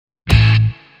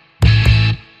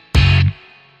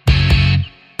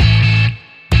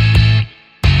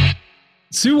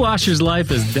Sue Washer's life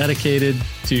is dedicated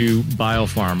to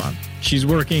biopharma. She's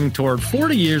working toward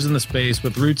 40 years in the space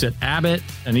with roots at Abbott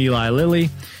and Eli Lilly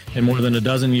and more than a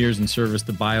dozen years in service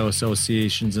to bio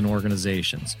associations and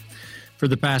organizations. For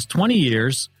the past 20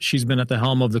 years, she's been at the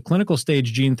helm of the clinical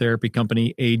stage gene therapy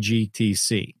company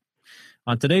AGTC.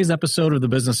 On today's episode of The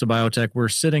Business of Biotech, we're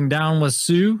sitting down with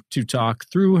Sue to talk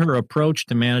through her approach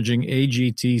to managing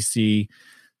AGTC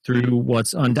through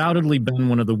what's undoubtedly been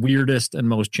one of the weirdest and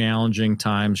most challenging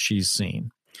times she's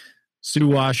seen. Sue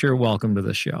Washer, welcome to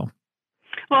the show.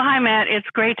 Well, hi, Matt. It's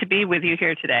great to be with you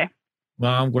here today.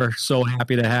 Well, we're so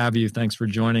happy to have you. Thanks for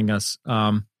joining us.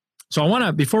 So I want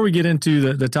to, before we get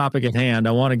into the topic at hand,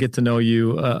 I want to get to know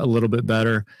you a little bit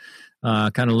better,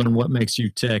 kind of learn what makes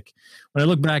you tick. When I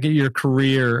look back at your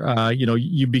career,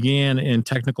 you began in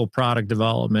technical product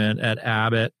development at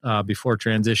Abbott before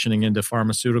transitioning into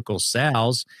pharmaceutical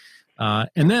sales,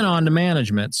 and then on to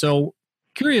management. So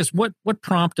curious, what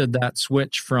prompted that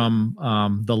switch from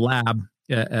the lab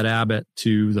at Abbott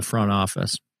to the front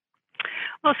office?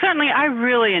 Well, certainly I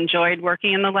really enjoyed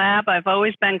working in the lab. I've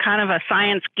always been kind of a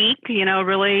science geek,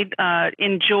 really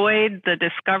enjoyed the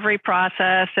discovery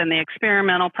process and the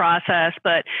experimental process.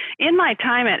 But in my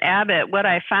time at Abbott, what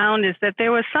I found is that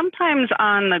there was sometimes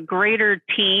on the greater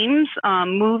teams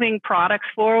moving products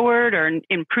forward or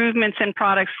improvements in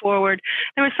products forward,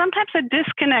 there was sometimes a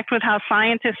disconnect with how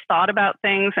scientists thought about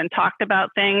things and talked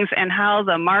about things and how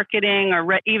the marketing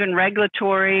or even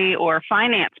regulatory or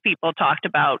finance people talked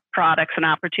about products and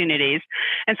opportunities.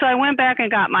 And so I went back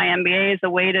and got my MBA as a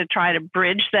way to try to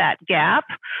bridge that gap.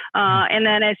 And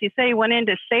then, as you say, went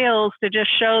into sales to just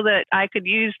show that I could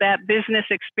use that business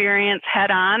experience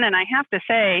head on. And I have to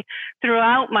say,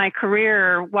 throughout my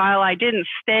career, while I didn't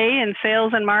stay in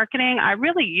sales and marketing, I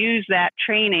really used that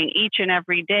training each and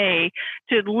every day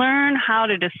to learn how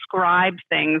to describe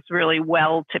things really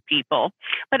well to people.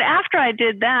 But after I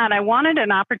did that, I wanted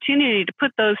an opportunity to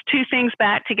put those two things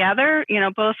back together,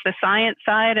 both the science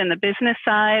side and the business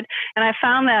side. And I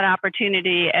found that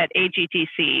opportunity at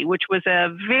AGTC, which was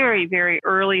a very, very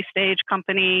early stage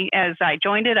company. As I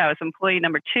joined it, I was employee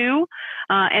number 2.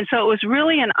 And so it was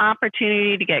really an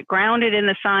opportunity to get grounded in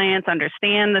the science,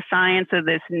 understand the science of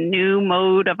this new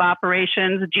mode of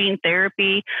operations, gene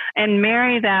therapy, and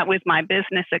marry that with my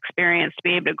business experience to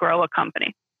be able to grow a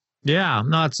company. Yeah,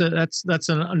 no, that's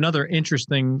another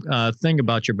interesting thing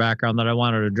about your background that I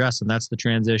wanted to address, and that's the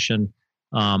transition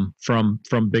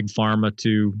from big pharma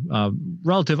to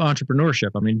relative entrepreneurship.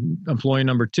 I mean, employee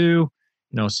number 2,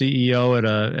 CEO at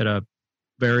a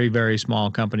very, very small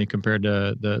company compared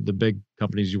to the big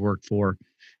companies you worked for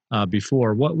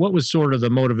before. What was sort of the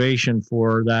motivation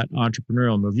for that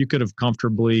entrepreneurial move? You could have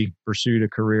comfortably pursued a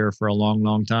career for a long,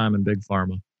 long time in big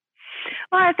pharma.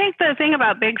 Well, I think the thing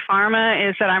about big pharma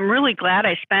is that I'm really glad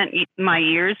I spent my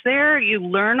years there. You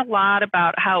learn a lot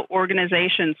about how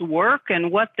organizations work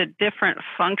and what the different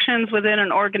functions within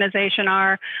an organization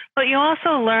are. But you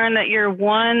also learn that you're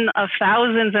one of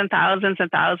thousands and thousands and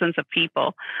thousands of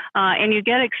people. And you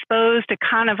get exposed to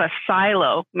kind of a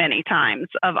silo many times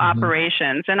of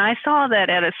operations. And I saw that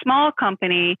at a small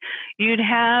company, you'd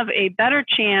have a better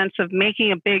chance of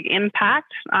making a big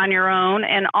impact on your own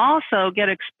and also get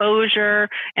exposure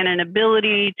and an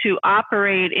ability to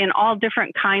operate in all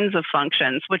different kinds of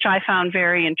functions, which I found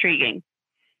very intriguing.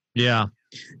 Yeah.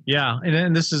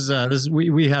 And this is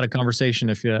we had a conversation.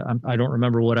 I don't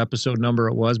remember what episode number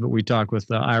it was, but we talked with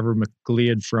Ivor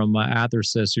McLeod from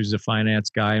Athersys, who's a finance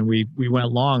guy, and we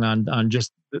went long on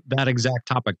just that exact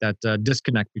topic, that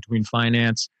disconnect between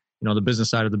finance, the business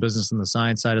side of the business and the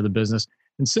science side of the business.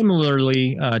 And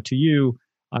similarly to you,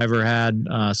 Ivor had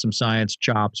some science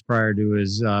chops prior to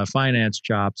his finance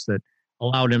chops that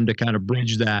allowed him to kind of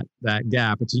bridge that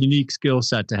gap. It's a unique skill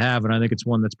set to have, and I think it's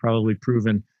one that's probably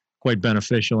proven quite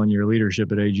beneficial in your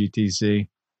leadership at AGTC.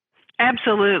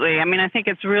 Absolutely. I mean, I think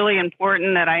it's really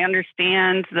important that I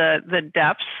understand the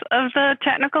depths of the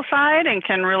technical side and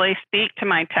can really speak to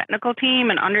my technical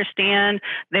team and understand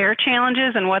their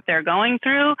challenges and what they're going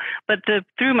through. But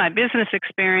through my business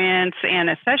experience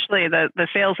and especially the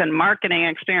sales and marketing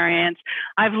experience,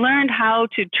 I've learned how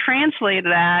to translate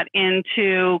that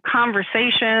into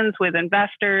conversations with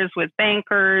investors, with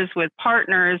bankers, with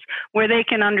partners, where they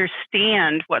can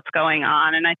understand what's going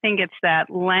on. And I think it's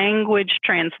that language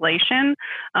translation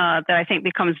that I think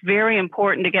becomes very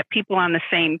important to get people on the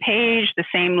same page, the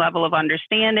same level of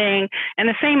understanding, and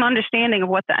the same understanding of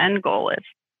what the end goal is.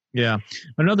 Yeah.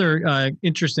 Another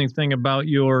interesting thing about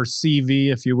your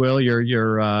CV, if you will,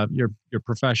 your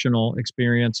professional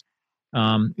experience,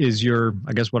 is your,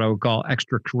 I guess what I would call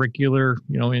extracurricular,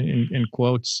 in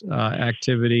quotes,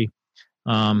 activity.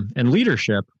 and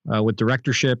leadership with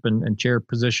directorship and chair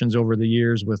positions over the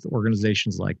years with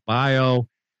organizations like BIO,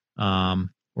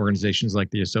 organizations like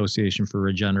the Association for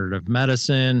Regenerative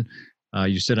Medicine.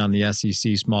 You sit on the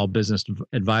SEC Small Business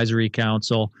Advisory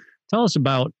Council. Tell us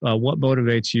about what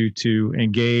motivates you to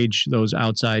engage those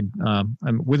outside,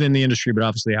 within the industry, but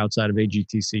obviously outside of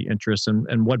AGTC interests,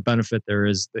 and what benefit there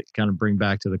is that you kind of bring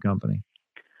back to the company.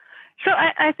 So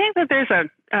I think that there's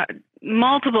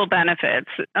multiple benefits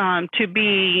to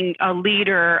being a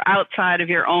leader outside of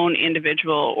your own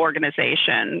individual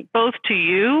organization, both to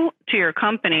you, to your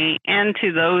company, and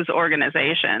to those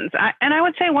organizations. And I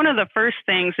would say one of the first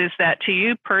things is that to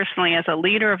you personally, as a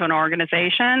leader of an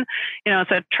organization,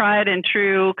 it's a tried and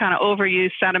true kind of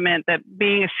overused sentiment that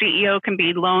being a CEO can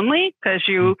be lonely because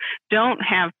you don't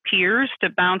have peers to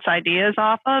bounce ideas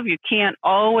off of. You can't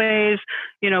always,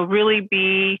 really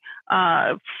be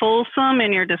fulsome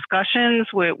in your discussions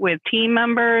with team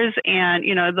members, and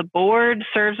the board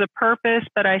serves a purpose.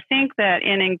 But I think that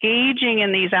in engaging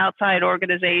in these outside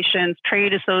organizations,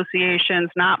 trade associations,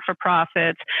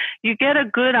 not-for-profits, you get a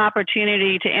good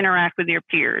opportunity to interact with your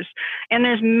peers. And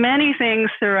there's many things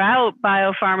throughout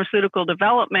biopharmaceutical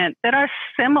development that are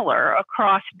similar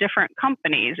across different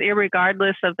companies,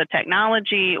 irregardless of the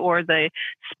technology or the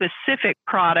specific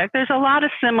product. There's a lot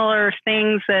of similar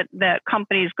things that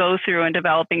companies go through in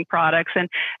developing products, and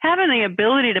having the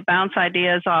ability to bounce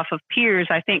ideas off of peers,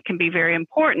 I think, can be very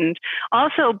important.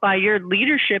 Also, by your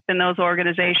leadership in those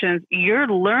organizations, you're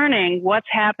learning what's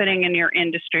happening in your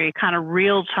industry kind of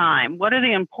real time. What are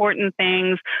the important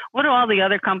things? What do all the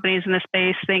other companies in the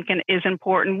space think is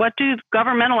important? What do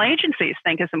governmental agencies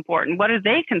think is important? What are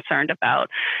they concerned about?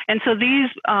 And so these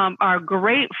are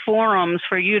great forums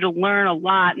for you to learn a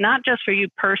lot, not just for you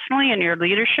personally and your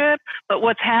leadership, but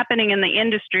what's happening in the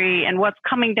industry and what's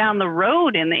coming down the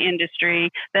road in the industry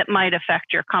that might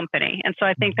affect your company. And so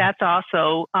I think that's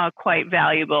also quite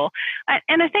valuable.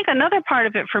 And I think another part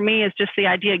of it for me is just the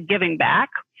idea of giving back.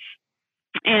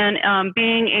 And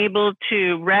being able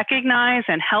to recognize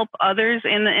and help others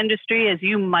in the industry as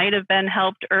you might have been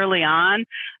helped early on.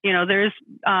 There's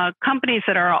companies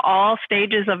that are all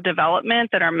stages of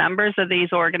development that are members of these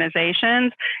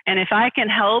organizations. And if I can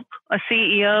help a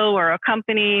CEO or a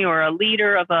company or a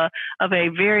leader of a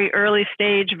very early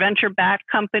stage venture-backed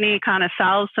company kind of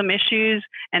solve some issues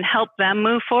and help them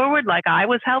move forward, like I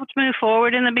was helped move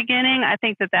forward in the beginning, I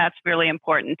think that that's really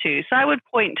important too. So I would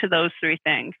point to those three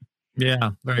things.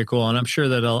 Yeah, very cool. And I'm sure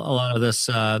that a lot of this,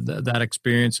 that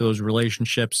experience, those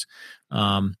relationships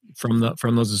from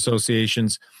those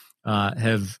associations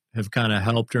have kind of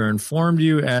helped or informed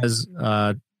you as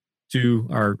to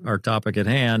our topic at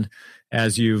hand,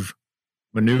 as you've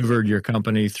maneuvered your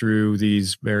company through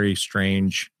these very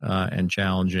strange and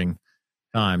challenging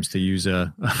times, to use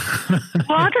a...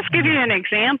 Well, I'll just give you an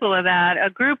example of that. A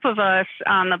group of us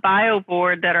on the bio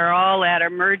board that are all at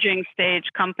emerging stage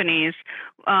companies,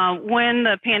 when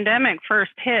the pandemic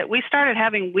first hit, we started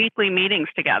having weekly meetings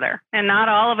together. And not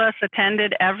all of us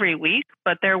attended every week,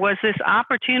 but there was this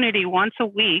opportunity once a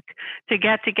week to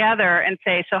get together and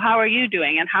say, so how are you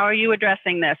doing? And how are you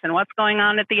addressing this? And what's going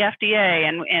on at the FDA?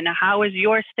 And how is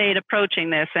your state approaching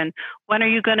this? And when are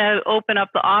you going to open up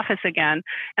the office again?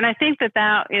 And I think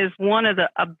that is one of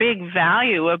a big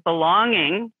value of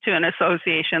belonging to an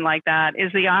association like that,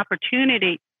 is the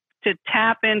opportunity to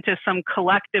tap into some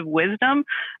collective wisdom.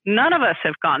 None of us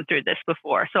have gone through this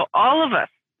before. So all of us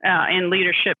in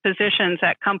leadership positions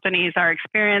at companies are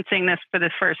experiencing this for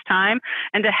the first time.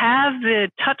 And to have the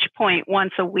touch point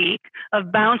once a week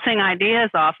of bouncing ideas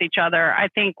off each other, I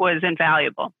think was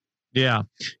invaluable. Yeah.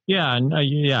 And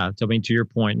I mean, to your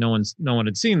point, no one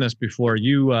had seen this before.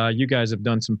 You guys have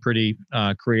done some pretty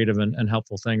creative and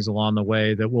helpful things along the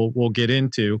way that we'll get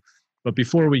into. But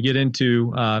before we get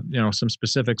into some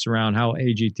specifics around how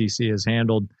AGTC has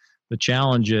handled the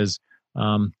challenges,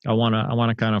 I want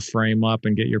to kind of frame up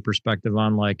and get your perspective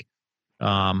on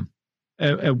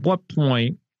at what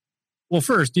point. Well,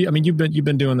 first, you've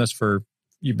been doing this for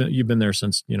you've been there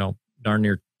since darn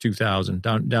near 2000,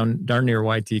 darn near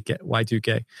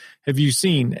Y2K. Have you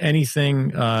seen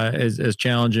anything as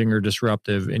challenging or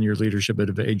disruptive in your leadership at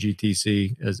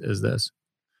AGTC as this?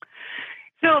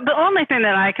 So the only thing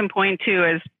that I can point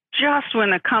to is just when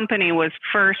the company was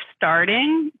first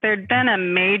starting, there'd been a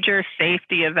major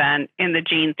safety event in the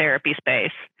gene therapy space.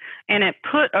 And it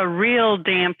put a real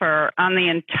damper on the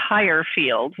entire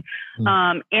field.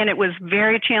 And it was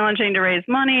very challenging to raise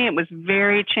money. It was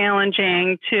very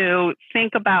challenging to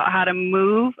think about how to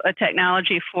move a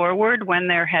technology forward when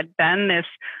there had been this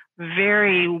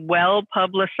very well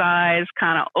publicized,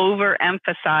 kind of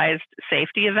overemphasized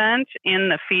safety event in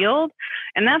the field.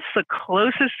 And that's the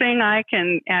closest thing I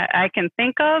can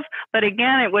think of. But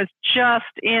again, it was just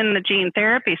in the gene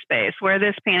therapy space where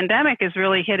this pandemic is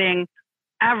really hitting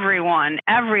everyone,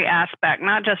 every aspect,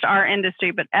 not just our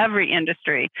industry, but every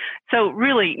industry. So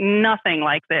really nothing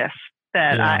like this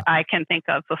that I can think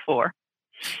of before.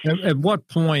 At what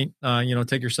point,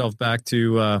 take yourself back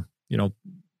to,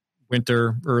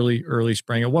 winter, early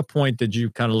spring. At what point did you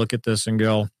kind of look at this and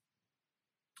go,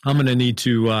 I'm going to need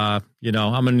to, I'm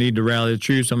going to need to rally the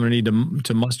troops. I'm going to need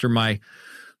to muster my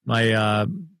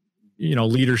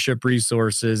leadership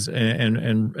resources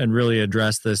and really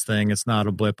address this thing. It's not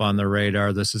a blip on the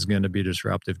radar. This is going to be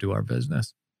disruptive to our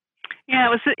business. Yeah,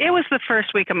 it was the first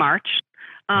week of March.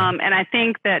 And I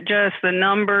think that just the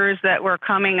numbers that were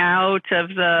coming out of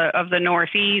the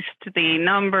Northeast, the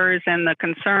numbers and the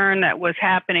concern that was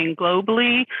happening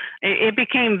globally, it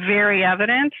became very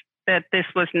evident that this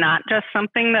was not just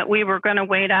something that we were going to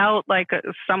wait out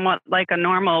somewhat like a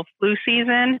normal flu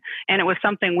season, and it was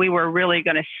something we were really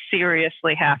going to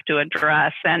seriously have to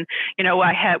address. And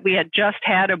we had just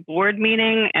had a board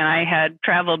meeting, and I had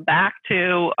traveled back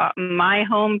to my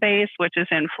home base, which is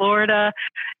in Florida,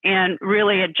 and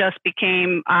really it just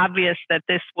became obvious that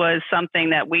this was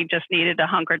something that we just needed to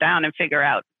hunker down and figure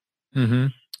out. Mm-hmm.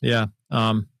 Yeah.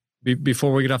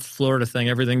 Before we get off the Florida thing,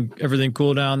 everything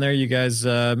cool down there? You guys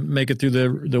make it through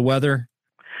the weather?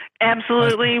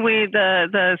 Absolutely.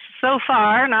 So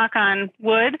far, knock on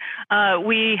wood,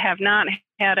 we have not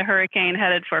had a hurricane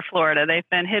headed for Florida. They've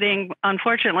been hitting,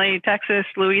 unfortunately, Texas,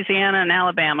 Louisiana, and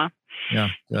Alabama. Yeah,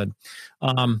 good.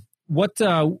 What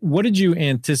did you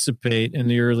anticipate in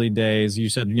the early days? You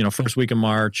said, first week of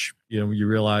March, you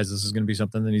realize this is going to be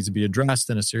something that needs to be addressed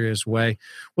in a serious way.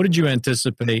 What did you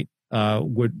anticipate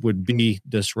would be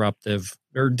disruptive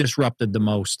or disrupted the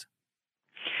most?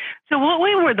 So what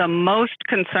we were the most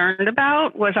concerned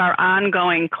about was our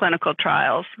ongoing clinical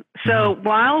trials. So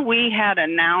while we had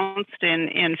announced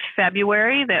in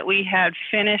February that we had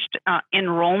finished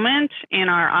enrollment in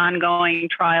our ongoing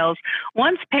trials,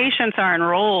 once patients are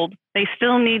enrolled, they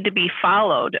still need to be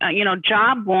followed.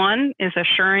 Job one is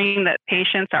assuring that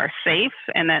patients are safe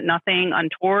and that nothing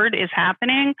untoward is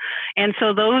happening. And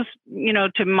so those,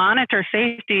 to monitor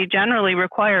safety generally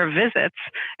require visits.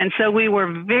 And so we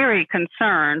were very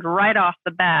concerned right off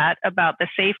the bat about the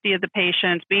safety of the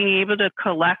patients, being able to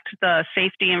collect the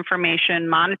safety information,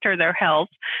 monitor their health,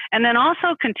 and then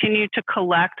also continue to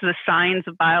collect the signs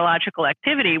of biological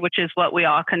activity, which is what we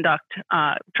all conduct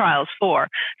trials for.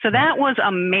 So that was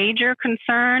a major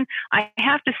concern. I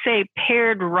have to say,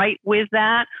 paired right with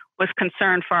that was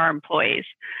concern for our employees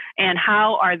and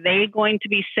how are they going to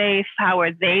be safe? How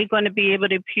are they going to be able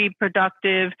to be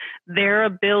productive? Their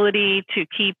ability to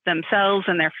keep themselves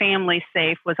and their families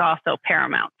safe was also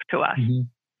paramount to us. Mm-hmm.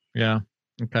 Yeah.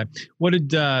 Okay. What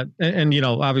did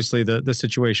obviously the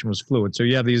situation was fluid. So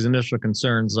you have these initial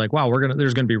concerns like, wow,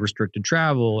 there's going to be restricted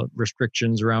travel,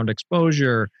 restrictions around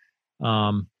exposure.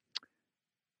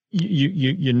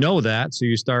 You know that, so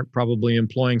you start probably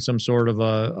employing some sort of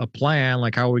a plan,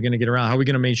 like how are we going to get around? How are we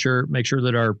going to make sure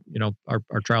that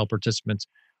our trial participants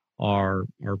are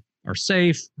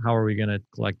safe? How are we going to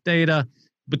collect data?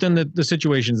 But then the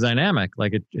situation's dynamic,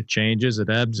 like it changes, it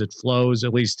ebbs, it flows.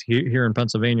 At least here in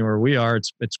Pennsylvania where we are,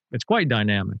 it's quite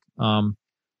dynamic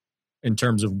in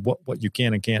terms of what you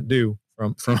can and can't do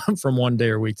from one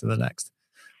day or week to the next.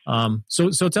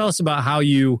 So tell us about how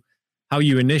you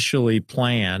initially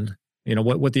planned,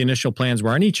 what the initial plans were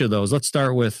on each of those. Let's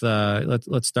start with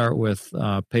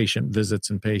patient visits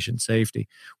and patient safety.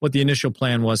 What the initial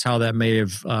plan was, how that may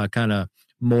have kind of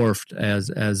morphed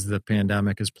as the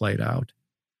pandemic has played out.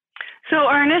 So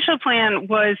our initial plan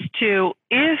was to,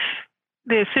 if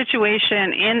the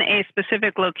situation in a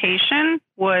specific location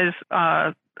was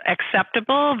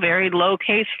acceptable, very low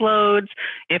caseloads,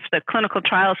 if the clinical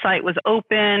trial site was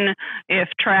open, if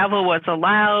travel was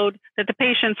allowed, that the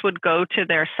patients would go to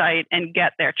their site and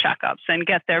get their checkups and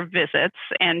get their visits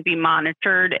and be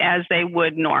monitored as they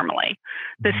would normally.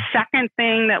 The second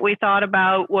thing that we thought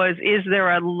about was, is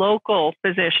there a local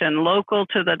physician, local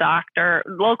to the doctor,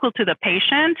 local to the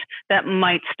patient that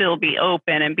might still be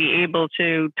open and be able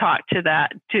to talk to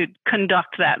that, to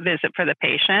conduct that visit for the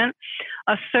patient?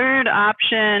 A third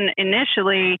option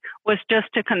initially was just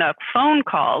to conduct phone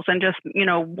calls and just,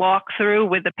 walk through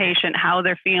with the patient how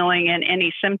they're feeling and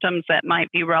any symptoms that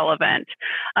might be relevant.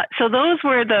 So those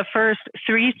were the first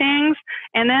three things.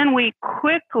 And then we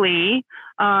quickly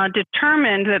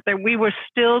determined that we were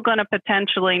still going to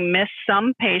potentially miss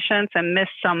some patients and miss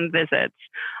some visits.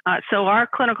 So our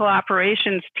clinical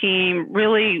operations team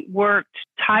really worked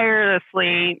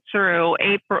tirelessly through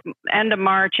end of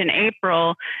March and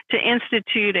April to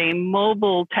institute a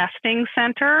mobile testing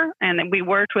center. And we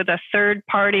worked with a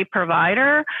third-party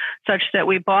provider such that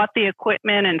we bought the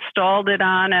equipment, installed it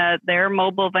on their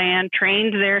mobile van,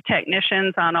 trained their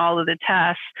technicians on all of the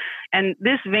tests. And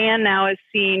this van now has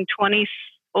seen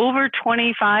over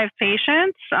 25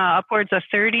 patients, upwards of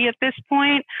 30 at this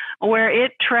point, where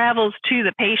it travels to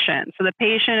the patient. So the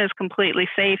patient is completely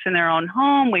safe in their own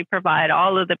home. We provide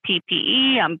all of the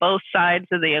PPE on both sides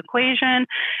of the equation.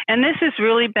 And this has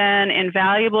really been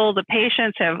invaluable. The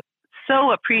patients have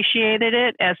so appreciated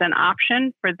it as an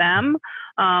option for them.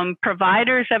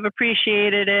 Providers have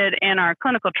appreciated it, and our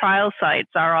clinical trial sites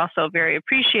are also very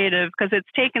appreciative because it's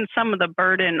taken some of the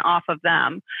burden off of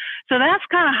them. So that's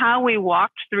kind of how we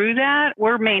walked through that.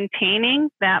 We're maintaining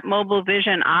that mobile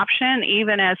vision option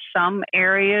even as some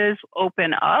areas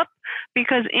open up,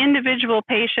 because individual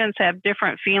patients have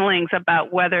different feelings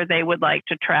about whether they would like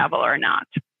to travel or not.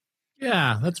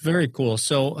 Yeah, that's very cool.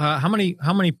 So how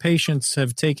many patients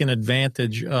have taken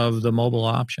advantage of the mobile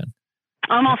option?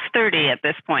 Almost 30 at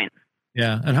this point.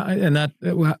 Yeah, and that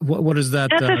what is that?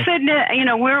 That's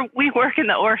we work in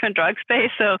the orphan drug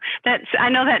space, so I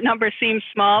know that number seems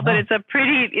small, but it's a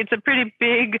pretty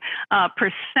big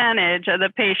percentage of the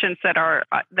patients that are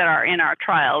in our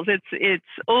trials. It's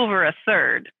over a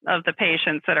third of the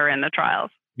patients that are in the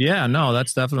trials. Yeah, no,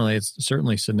 it's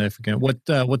certainly significant.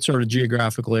 What sort of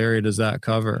geographical area does that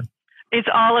cover? It's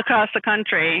all across the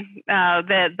country.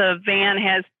 The van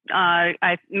has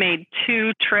I've made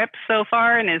 2 trips so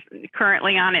far and is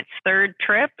currently on its 3rd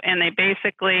trip. And they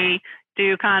basically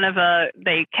do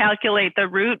they calculate the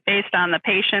route based on the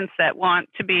patients that want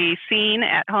to be seen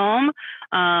at home,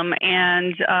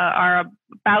 and are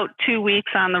about 2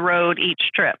 weeks on the road each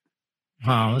trip.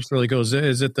 Wow, that's really cool.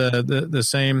 Is it the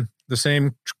same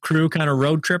crew kind of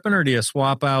road tripping, or do you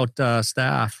swap out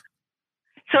staff?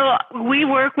 So we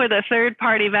work with a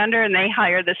third-party vendor, and they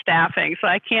hire the staffing. So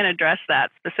I can't address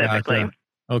that specifically. Gotcha.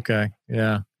 Okay,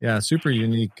 yeah, super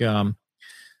unique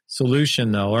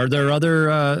solution though. Are there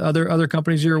other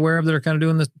companies you're aware of that are kind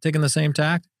of taking the same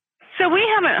tack? So we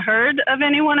haven't heard of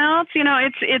anyone else.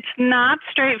 It's not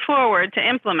straightforward to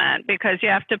implement because you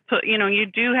have to you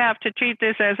do have to treat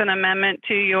this as an amendment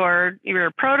to your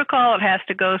protocol. It has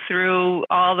to go through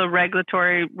all the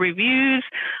regulatory reviews.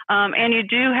 And you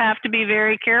do have to be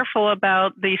very careful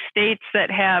about the states that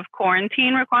have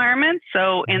quarantine requirements.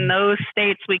 So in those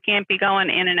states, we can't be going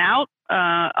in and out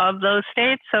of those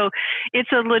states. So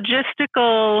it's a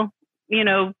logistical,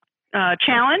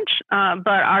 challenge, but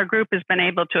our group has been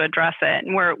able to address it.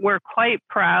 And we're quite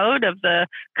proud of the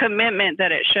commitment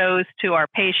that it shows to our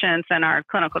patients and our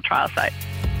clinical trial sites.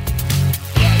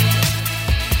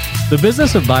 The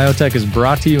Business of Biotech is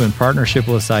brought to you in partnership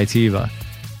with Cytiva.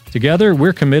 Together,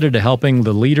 we're committed to helping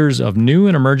the leaders of new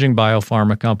and emerging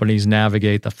biopharma companies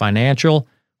navigate the financial,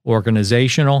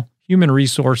 organizational, human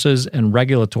resources, and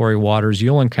regulatory waters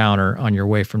you'll encounter on your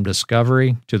way from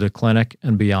discovery to the clinic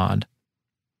and beyond.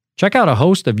 Check out a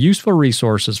host of useful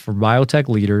resources for biotech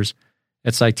leaders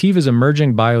at Cytiva's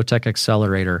Emerging Biotech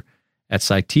Accelerator at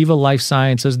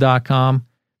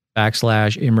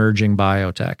cytivalifesciences.com/emerging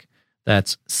biotech.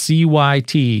 That's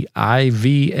CYTIVA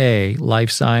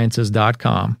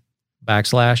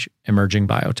lifesciences.com/emerging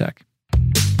biotech.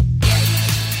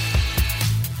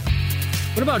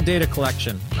 What about data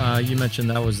collection? You mentioned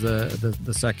that was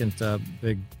the second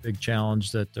big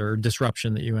challenge or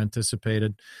disruption that you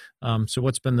anticipated. So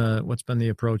what's been the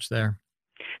approach there?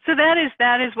 So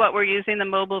that is what we're using the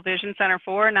Mobile Vision Center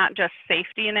for, not just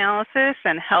safety analysis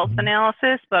and health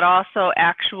analysis, but also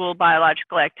actual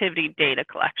biological activity data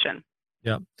collection.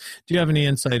 Yeah. Do you have any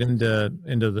insight into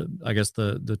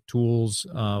the tools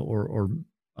or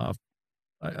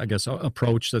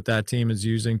approach that team is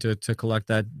using to collect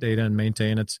that data and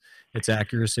maintain its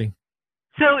accuracy?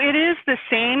 So it is the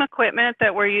same equipment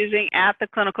that we're using at the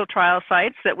clinical trial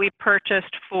sites that we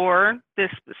purchased for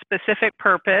this specific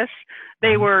purpose.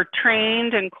 They were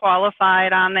trained and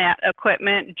qualified on that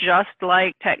equipment just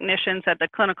like technicians at the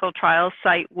clinical trial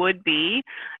site would be.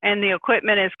 And the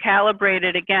equipment is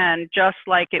calibrated again just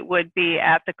like it would be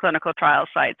at the clinical trial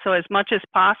site. So as much as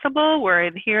possible, we're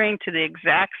adhering to the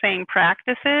exact same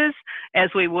practices as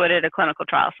we would at a clinical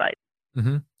trial site.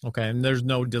 Hmm. Okay. And there's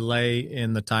no delay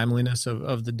in the timeliness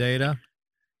of the data?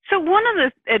 So one of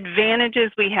the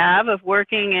advantages we have of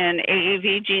working in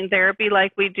AAV gene therapy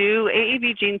like we do,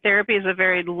 AAV gene therapy is a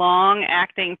very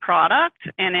long-acting product,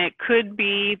 and it could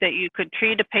be that you could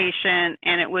treat a patient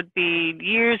and it would be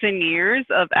years and years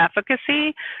of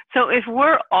efficacy. So if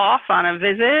we're off on a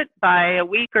visit by a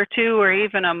week or two or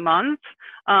even a month,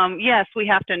 yes, we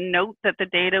have to note that the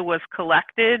data was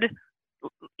collected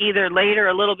either late or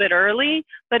a little bit early,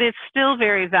 but it's still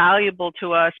very valuable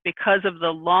to us because of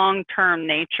the long-term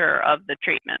nature of the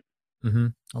treatment. Mm-hmm.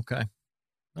 Okay.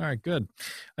 All right, good.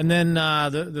 And then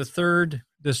the third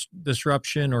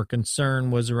disruption or concern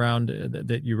was around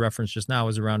that you referenced just now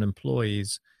was around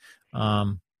employees.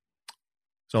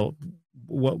 So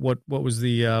what was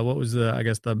the I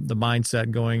guess the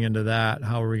mindset going into that?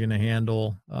 How are we going to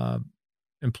handle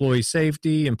employee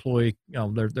safety, employee,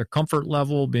 their comfort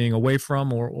level being away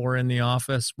from or in the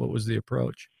office? What was the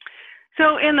approach?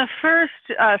 So in the first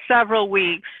several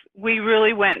weeks, we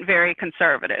really went very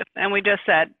conservative, and we just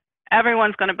said,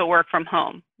 everyone's going to work from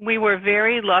home. We were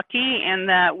very lucky in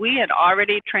that we had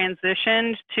already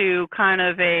transitioned to kind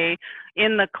of a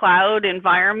in the cloud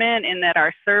environment, in that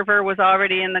our server was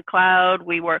already in the cloud.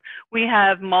 We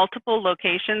have multiple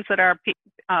locations that our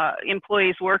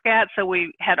employees work at, so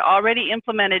we had already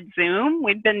implemented Zoom.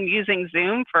 We'd been using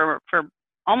Zoom for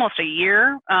almost a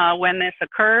year when this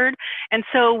occurred. And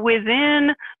so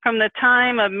from the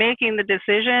time of making the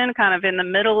decision, kind of in the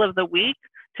middle of the week,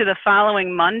 to the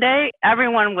following Monday,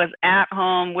 everyone was at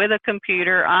home with a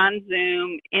computer on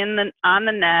Zoom on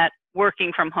the net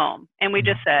working from home. And we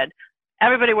just said,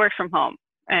 everybody works from home.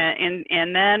 And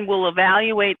then we'll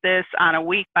evaluate this on a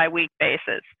week by week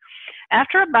basis.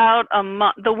 After about a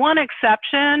month, the one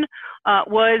exception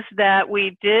was that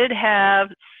we did have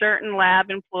certain lab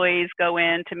employees go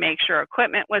in to make sure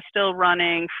equipment was still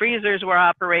running, freezers were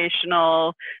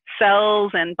operational,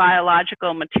 cells and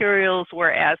biological materials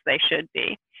were as they should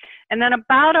be. And then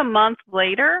about a month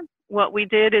later, what we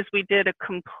did is we did a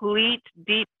complete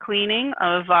deep cleaning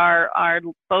of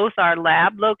both our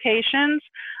lab locations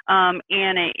and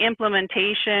an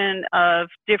implementation of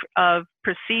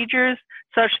procedures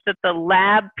such that the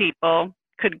lab people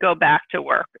could go back to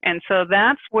work. And so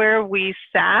that's where we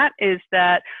sat, is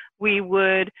that we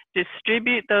would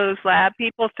distribute those lab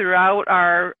people throughout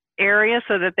our area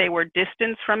so that they were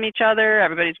distanced from each other.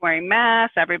 Everybody's wearing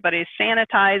masks, everybody's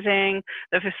sanitizing,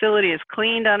 the facility is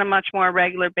cleaned on a much more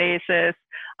regular basis.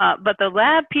 But the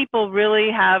lab people really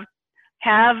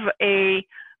have a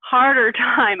harder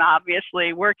time,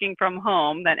 obviously, working from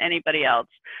home than anybody else.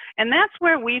 And that's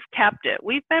where we've kept it.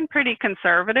 We've been pretty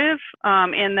conservative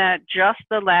in that just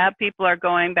the lab people are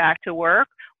going back to work.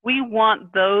 We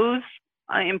want those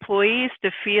employees to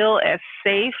feel as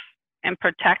safe and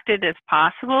protected as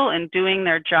possible in doing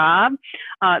their job.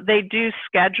 They do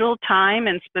schedule time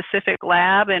in specific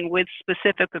lab and with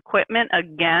specific equipment,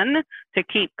 again, to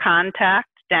keep contact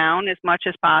down as much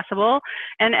as possible.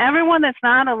 And everyone that's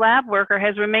not a lab worker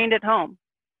has remained at home.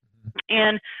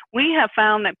 And we have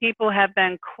found that people have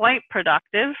been quite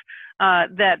productive,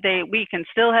 that we can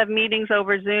still have meetings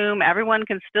over Zoom. Everyone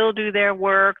can still do their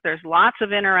work. There's lots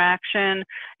of interaction,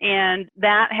 and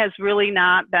that has really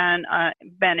not been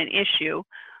an issue.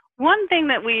 One thing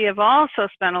that we have also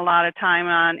spent a lot of time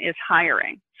on is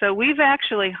hiring. So we've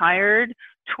actually hired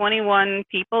 21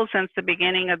 people since the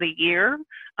beginning of the year.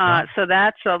 Wow. So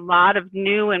that's a lot of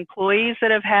new employees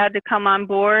that have had to come on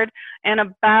board. And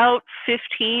about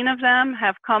 15 of them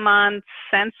have come on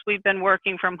since we've been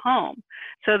working from home.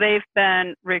 So they've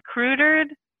been recruited,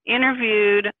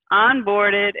 interviewed,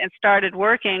 onboarded, and started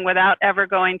working without ever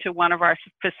going to one of our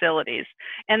facilities.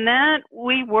 And that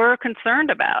we were concerned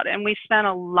about. And we spent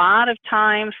a lot of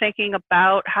time thinking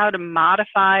about how to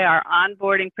modify our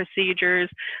onboarding procedures,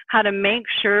 how to make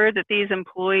sure that these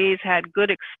employees had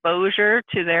good exposure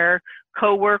to their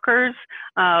coworkers.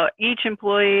 Each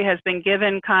employee has been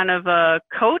given kind of a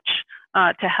coach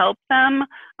to help them.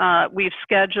 We've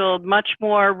scheduled much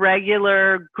more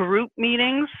regular group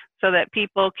meetings so that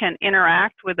people can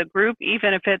interact with a group,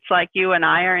 even if it's like you and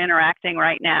I are interacting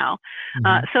right now.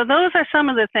 Mm-hmm. So those are some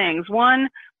of the things. One,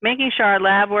 making sure our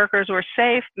lab workers were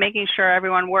safe, making sure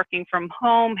everyone working from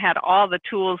home had all the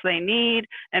tools they need,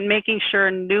 and making sure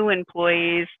new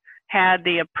employees had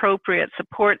the appropriate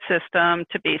support system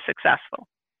to be successful.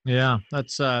 Yeah,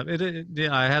 that's yeah,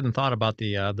 I hadn't thought about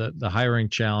the hiring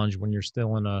challenge when you're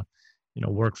still in a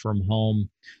work from home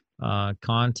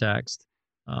context.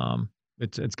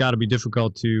 It's got to be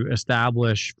difficult to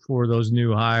establish for those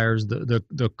new hires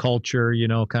the culture,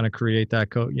 kind of create that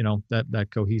that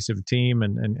cohesive team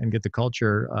and get the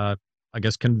culture I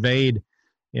guess conveyed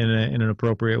in an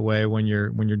appropriate way when you're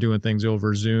doing things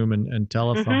over Zoom and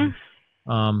telephone.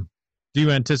 Um, do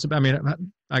you anticipate? I mean,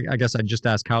 I guess I'd just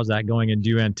ask, how's that going? And do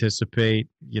you anticipate,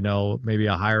 maybe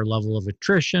a higher level of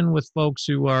attrition with folks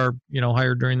who are,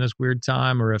 hired during this weird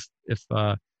time, or if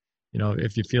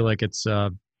you feel like it's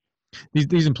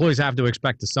these employees have to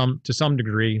expect to some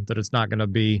degree that it's not going to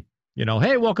be,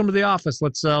 hey, welcome to the office.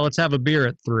 Let's have a beer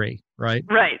at 3, right?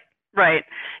 Right.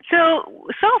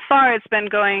 So far it's been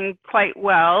going quite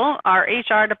well. Our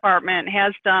HR department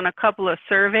has done a couple of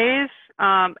surveys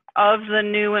of the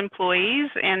new employees,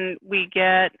 and we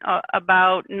get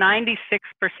about 96%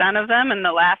 of them in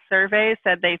the last survey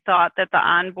said they thought that the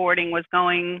onboarding was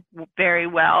going very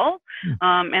well,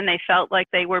 and they felt like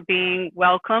they were being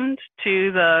welcomed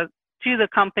to the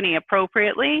company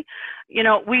appropriately.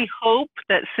 We hope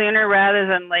that sooner rather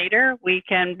than later, we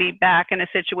can be back in a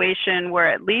situation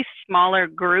where at least smaller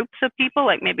groups of people,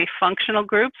 like maybe functional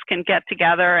groups, can get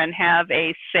together and have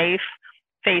a safe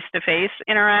face-to-face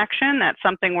interaction. That's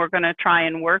something we're going to try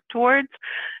and work towards.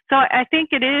 So I think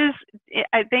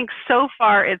so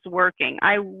far it's working.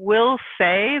 I will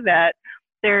say that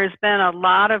there's been a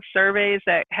lot of surveys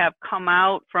that have come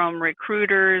out from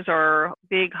recruiters or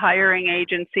big hiring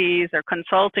agencies or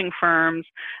consulting firms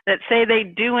that say they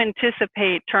do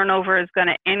anticipate turnover is going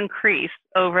to increase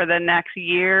over the next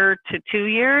year to 2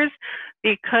 years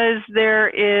because there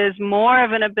is more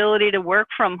of an ability to work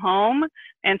from home.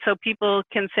 And so people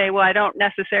can say, well, I don't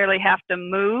necessarily have to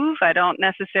move. I don't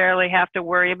necessarily have to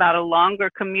worry about a longer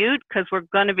commute because we're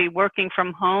going to be working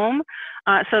from home.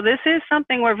 So this is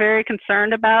something we're very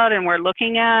concerned about and we're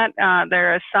looking at.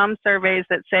 There are some surveys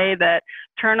that say that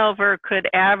turnover could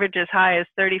average as high as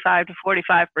 35 to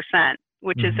 45%,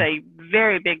 which is a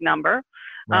very big number.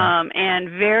 Right. And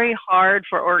very hard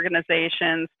for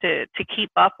organizations to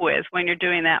keep up with when you're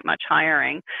doing that much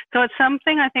hiring. So it's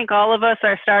something I think all of us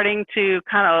are starting to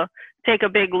kind of take a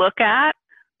big look at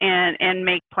and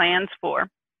make plans for.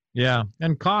 Yeah,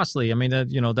 and costly. I mean,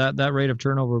 that rate of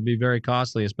turnover would be very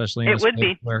costly, especially in it would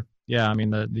be. Where, yeah, I mean,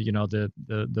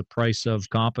 the price of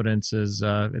competence is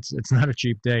it's not a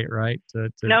cheap date, right? To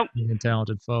nope.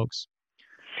 Talented folks.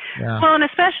 Yeah. Well, and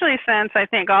especially since I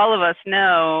think all of us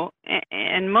know,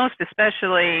 and most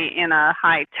especially in a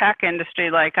high-tech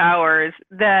industry like ours,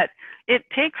 that it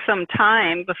takes some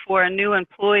time before a new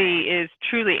employee is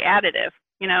truly additive.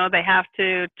 They have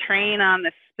to train on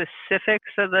the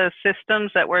specifics of the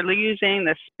systems that we're using,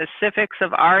 the specifics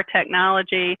of our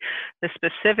technology, the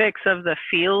specifics of the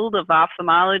field of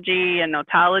ophthalmology and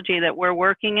otology that we're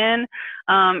working in.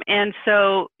 And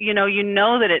so, you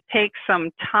know that it takes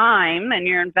some time and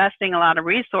you're investing a lot of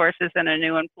resources in a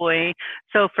new employee.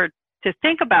 So to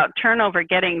think about turnover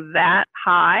getting that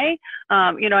high,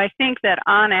 I think that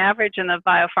on average in the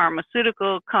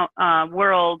biopharmaceutical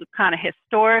world, kind of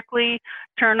historically,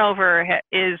 turnover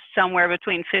is somewhere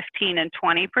between 15 and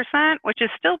 20%, which is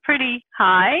still pretty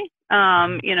high,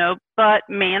 but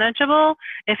manageable.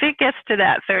 If it gets to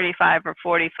that 35 or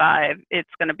 45, it's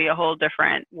going to be a whole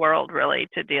different world really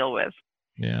to deal with.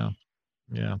 Yeah.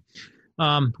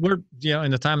 We're,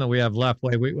 in the time that we have left,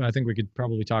 I think we could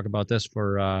probably talk about this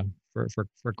for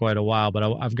quite a while, but I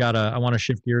want to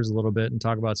shift gears a little bit and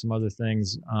talk about some other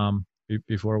things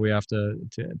before we have to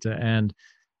end.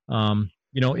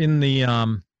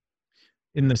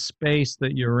 In the space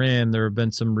that you're in, there have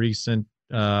been some recent,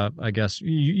 I guess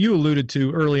you alluded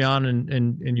to early on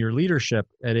in your leadership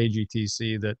at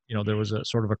AGTC that there was a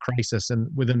sort of a crisis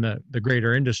within the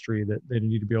greater industry that they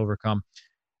need to be overcome.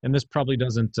 And this probably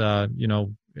doesn't,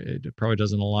 it probably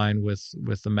doesn't align with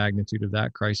the magnitude of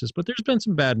that crisis. But there's been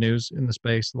some bad news in the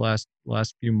space the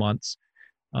last few months.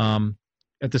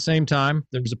 At the same time,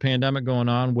 there was a pandemic going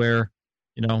on where,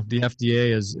 the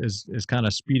FDA is kind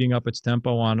of speeding up its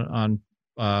tempo on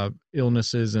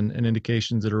illnesses and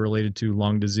indications that are related to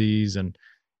lung disease and,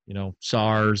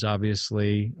 SARS,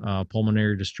 obviously,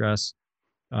 pulmonary distress.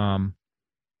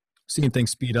 Seeing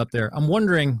things speed up there. I'm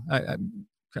wondering.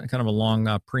 Kind of a long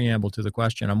preamble to the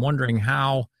question. I'm wondering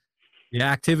how the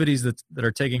activities that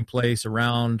are taking place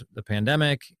around the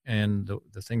pandemic and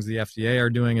the things the FDA are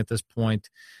doing at this point,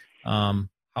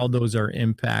 how those are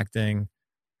impacting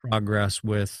progress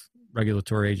with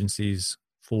regulatory agencies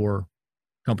for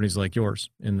companies like yours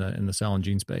in the cell and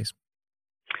gene space.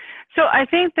 So I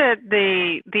think that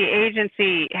the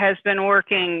agency has been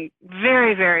working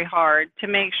very, very hard to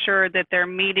make sure that they're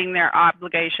meeting their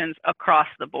obligations across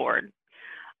the board.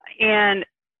 And,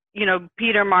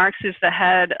 Peter Marks is the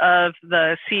head of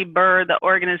the CBER, the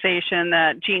organization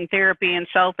that gene therapy and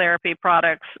cell therapy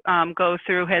products go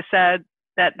through, has said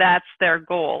that that's their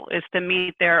goal, is to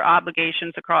meet their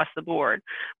obligations across the board.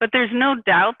 But there's no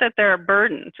doubt that there are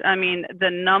burdens. I mean, the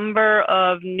number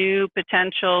of new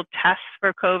potential tests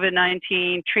for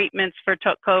COVID-19, treatments for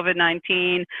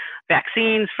COVID-19,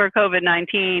 vaccines for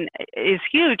COVID-19 is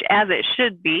huge, as it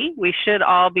should be. We should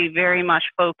all be very much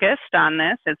focused on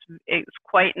this. It's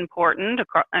quite important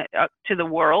to the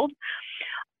world.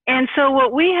 And so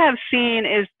what we have seen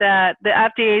is that the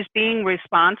FDA is being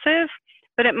responsive,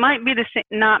 but it might be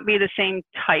not be the same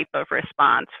type of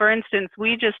response. For instance,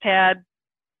 we just had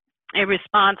a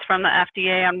response from the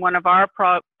FDA on one of our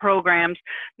programs.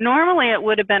 Normally, it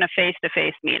would have been a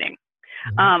face-to-face meeting.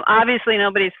 Obviously,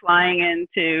 nobody's flying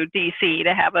into DC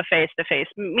to have a face-to-face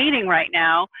meeting right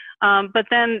now. But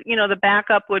then, the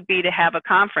backup would be to have a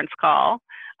conference call.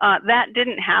 That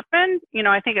didn't happen.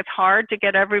 I think it's hard to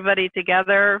get everybody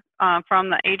together from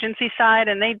the agency side,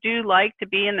 and they do like to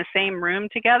be in the same room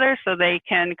together so they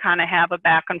can kind of have a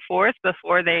back and forth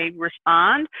before they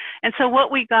respond. And so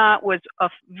what we got was a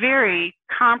very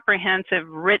comprehensive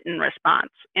written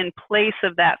response in place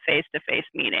of that face-to-face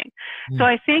meeting. So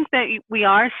I think that we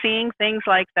are seeing things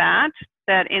like that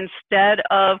instead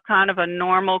of kind of a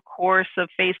normal course of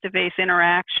face-to-face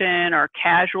interaction or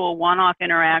casual one-off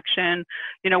interaction,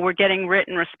 we're getting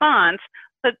written response,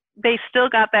 but they still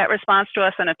got that response to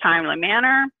us in a timely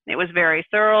manner. It was very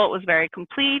thorough. It was very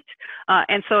complete.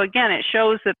 And so again, it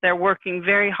shows that they're working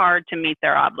very hard to meet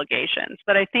their obligations.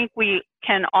 But I think we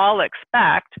can all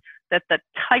expect that the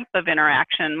type of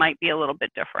interaction might be a little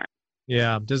bit different.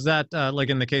 Yeah. Does that, like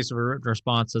in the case of a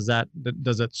response,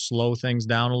 does it slow things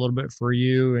down a little bit for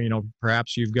you?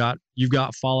 Perhaps you've got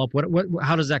follow-up.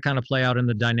 How does that kind of play out in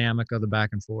the dynamic of the back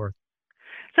and forth?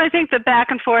 So I think the back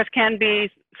and forth can be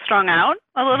strung out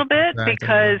a little bit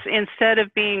because instead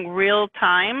of being real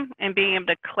time and being able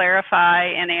to clarify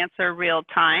and answer real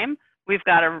time, we've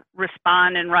got to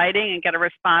respond in writing and get a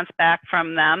response back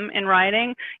from them in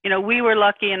writing. We were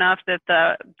lucky enough that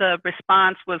the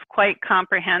response was quite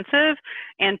comprehensive,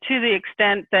 and to the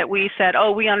extent that we said,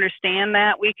 we understand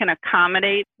that, we can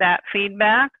accommodate that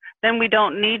feedback, then we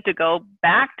don't need to go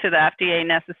back to the FDA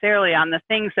necessarily on the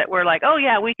things that we're like,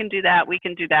 we can do that, we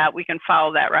can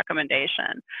follow that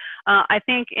recommendation. I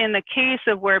think in the case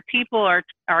of where people are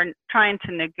trying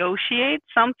to negotiate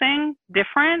something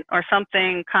different or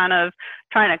something kind of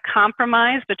trying to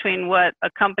compromise between what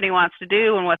a company wants to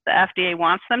do and what the FDA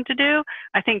wants them to do,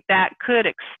 I think that could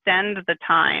extend the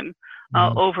time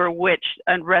over which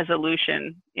a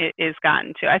resolution is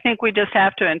gotten to. I think we just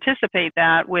have to anticipate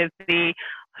that with the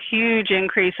huge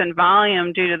increase in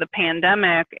volume due to the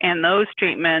pandemic and those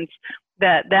treatments,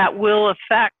 that will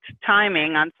affect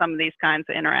timing on some of these kinds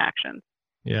of interactions.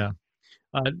 Yeah.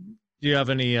 Do you have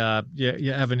any, I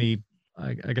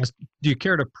guess, do you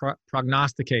care to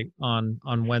prognosticate on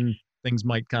when things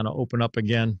might kind of open up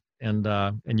again and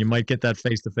you might get that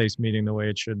face-to-face meeting the way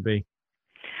it should be?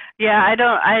 Yeah,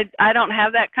 I don't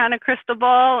have that kind of crystal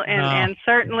ball, and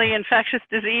certainly infectious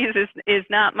disease is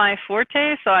not my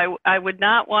forte, so I would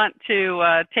not want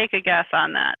to take a guess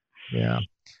on that. Yeah.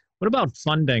 What about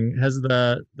funding? Has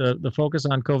the focus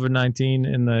on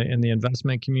COVID-19 in the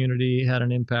investment community had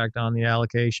an impact on the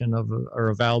allocation of or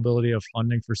availability of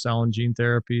funding for cell and gene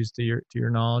therapies to your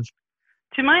knowledge?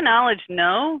 To my knowledge,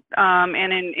 no.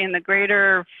 And in the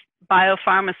greater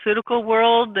biopharmaceutical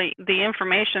world, the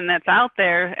information that's out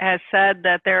there has said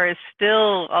that there is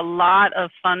still a lot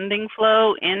of funding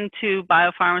flow into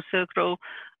biopharmaceutical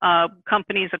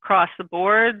companies across the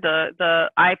board. The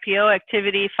IPO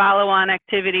activity, follow-on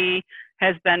activity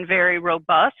has been very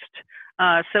robust.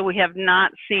 So we have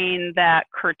not seen that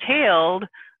curtailed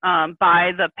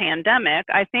by the pandemic.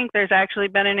 I think there's actually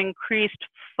been an increased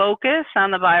focus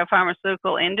on the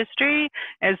biopharmaceutical industry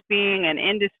as being an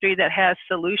industry that has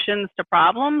solutions to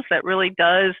problems, that really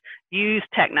does use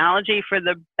technology for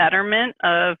the betterment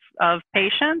of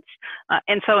patients.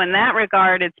 And so in that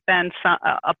regard, it's been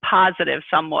a positive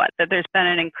somewhat, that there's been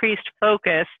an increased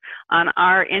focus on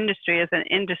our industry as an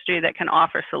industry that can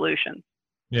offer solutions.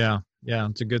 Yeah,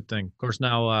 it's a good thing. Of course,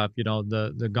 now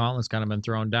the gauntlet's kind of been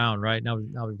thrown down, right? Now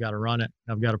we've got to run it.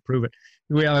 I've got to prove it.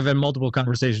 I've had multiple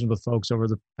conversations with folks over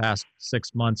the past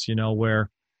 6 months, where,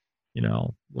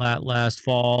 last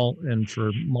fall and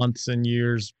for months and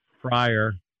years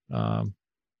prior,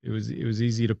 it was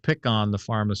easy to pick on the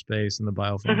pharma space and the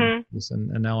biopharma space, and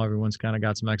now everyone's kind of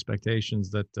got some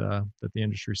expectations that the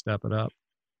industry step it up.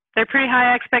 They're pretty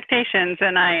high expectations,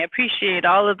 and I appreciate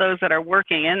all of those that are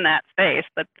working in that space,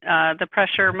 but the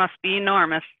pressure must be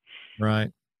enormous.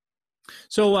 Right.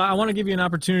 So I want to give you an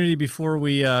opportunity before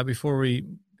we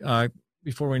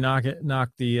before we knock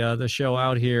the show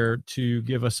out here, to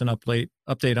give us an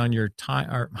update on your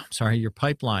your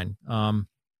pipeline, and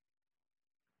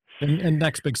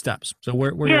next big steps. So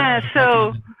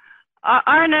so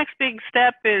our next big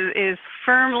step is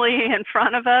firmly in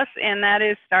front of us, and that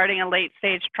is starting a late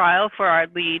stage trial for our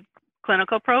lead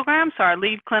clinical program. So our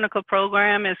lead clinical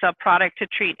program is a product to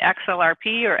treat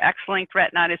XLRP, or X-linked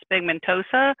retinitis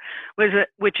pigmentosa,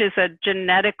 which is a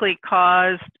genetically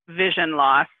caused vision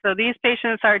loss. So these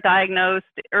patients are diagnosed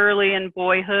early in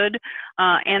boyhood,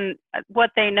 and what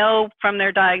they know from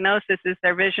their diagnosis is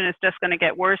their vision is just going to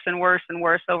get worse and worse and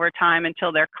worse over time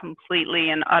until they're completely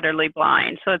and utterly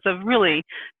blind. So it's a really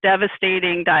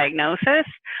devastating diagnosis.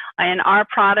 And our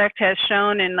product has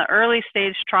shown in the early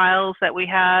stage trials that we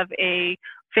have a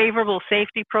favorable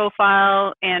safety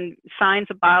profile and signs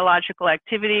of biological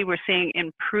activity. We're seeing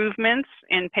improvements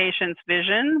in patients'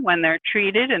 vision when they're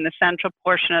treated in the central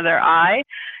portion of their eye.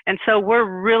 And so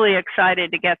we're really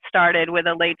excited to get started with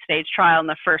a late stage trial in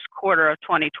the first quarter of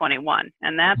 2021.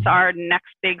 And that's our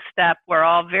next big step. We're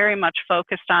all very much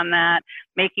focused on that,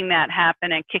 making that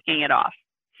happen and kicking it off.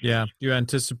 Yeah. Do you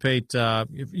anticipate,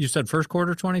 you said first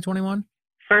quarter 2021?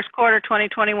 First quarter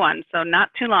 2021. So not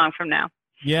too long from now.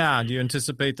 Yeah. Do you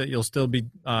anticipate that you'll still be,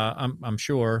 I'm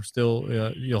sure,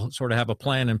 still you'll sort of have a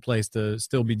plan in place to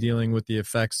still be dealing with the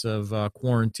effects of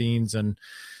quarantines and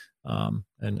other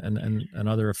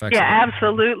effects? Yeah,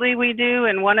 absolutely we do.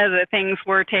 And one of the things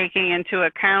we're taking into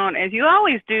account, as you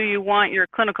always do, you want your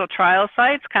clinical trial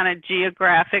sites kind of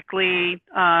geographically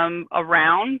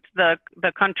around the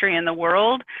country and the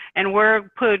world. And we're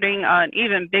putting an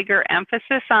even bigger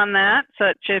emphasis on that,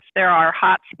 such if there are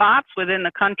hot spots within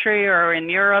the country or in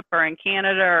Europe or in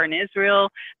Canada or in Israel,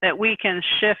 that we can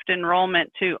shift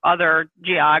enrollment to other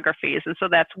geographies. And so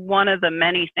that's one of the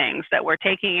many things that we're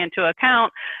taking into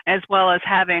account, as well as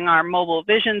having our mobile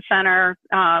vision center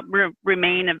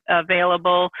remain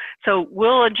available. So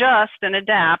we'll adjust and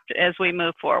adapt as we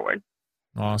move forward.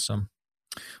 Awesome.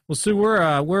 Well, Sue,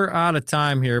 we're out of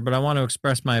time here, but I want to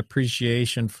express my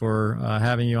appreciation for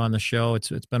having you on the show. It's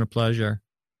been a pleasure.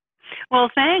 Well,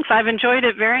 thanks. I've enjoyed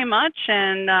it very much,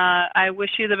 and I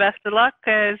wish you the best of luck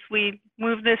as we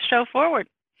move this show forward.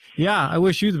 Yeah, I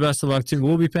wish you the best of luck too.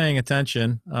 We'll be paying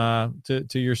attention to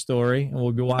your story, and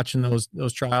we'll be watching those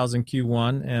trials in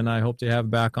Q1. And I hope to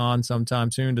have back on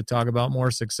sometime soon to talk about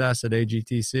more success at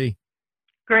AGTC.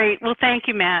 Great. Well, thank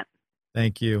you, Matt.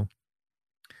 Thank you.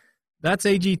 That's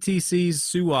AGTC's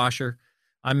Sue Washer.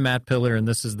 I'm Matt Pillar, and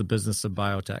this is The Business of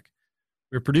Biotech.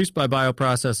 We're produced by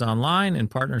Bioprocess Online in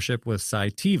partnership with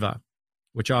Cytiva,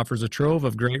 which offers a trove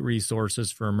of great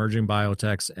resources for emerging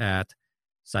biotechs at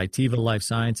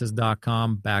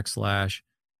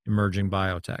cytivalifesciences.com/emerging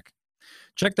biotech.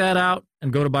 Check that out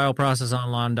and go to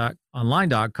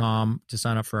bioprocessonline.com to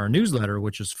sign up for our newsletter,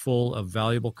 which is full of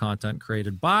valuable content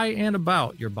created by and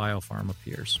about your biopharma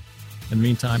peers. In the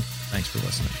meantime, thanks for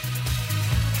listening.